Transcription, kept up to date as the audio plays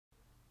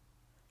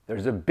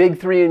There's a big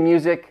three in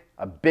music,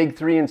 a big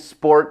three in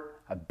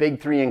sport, a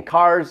big three in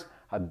cars,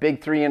 a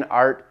big three in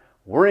art.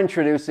 We're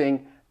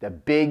introducing the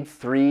big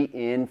three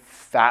in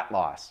fat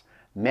loss.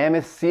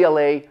 Mammoth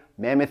CLA,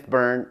 Mammoth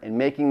Burn, and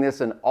making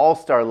this an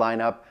all-star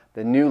lineup,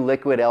 the new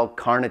Liquid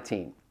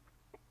L-Carnitine.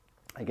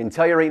 I can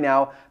tell you right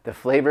now, the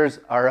flavors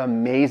are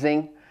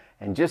amazing.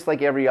 And just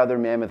like every other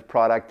Mammoth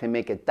product, to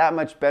make it that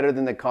much better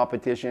than the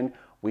competition,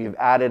 we've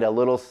added a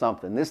little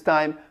something. This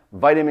time,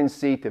 vitamin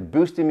C to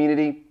boost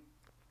immunity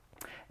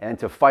and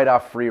to fight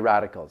off free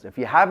radicals. If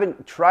you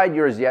haven't tried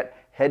yours yet,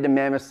 head to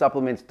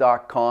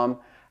mammothsupplements.com,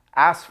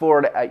 ask for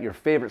it at your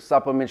favorite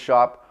supplement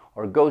shop,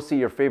 or go see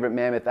your favorite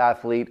Mammoth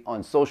athlete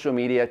on social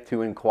media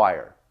to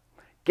inquire.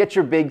 Get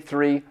your big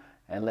three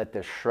and let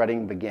the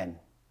shredding begin.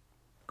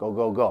 Go,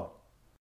 go, go.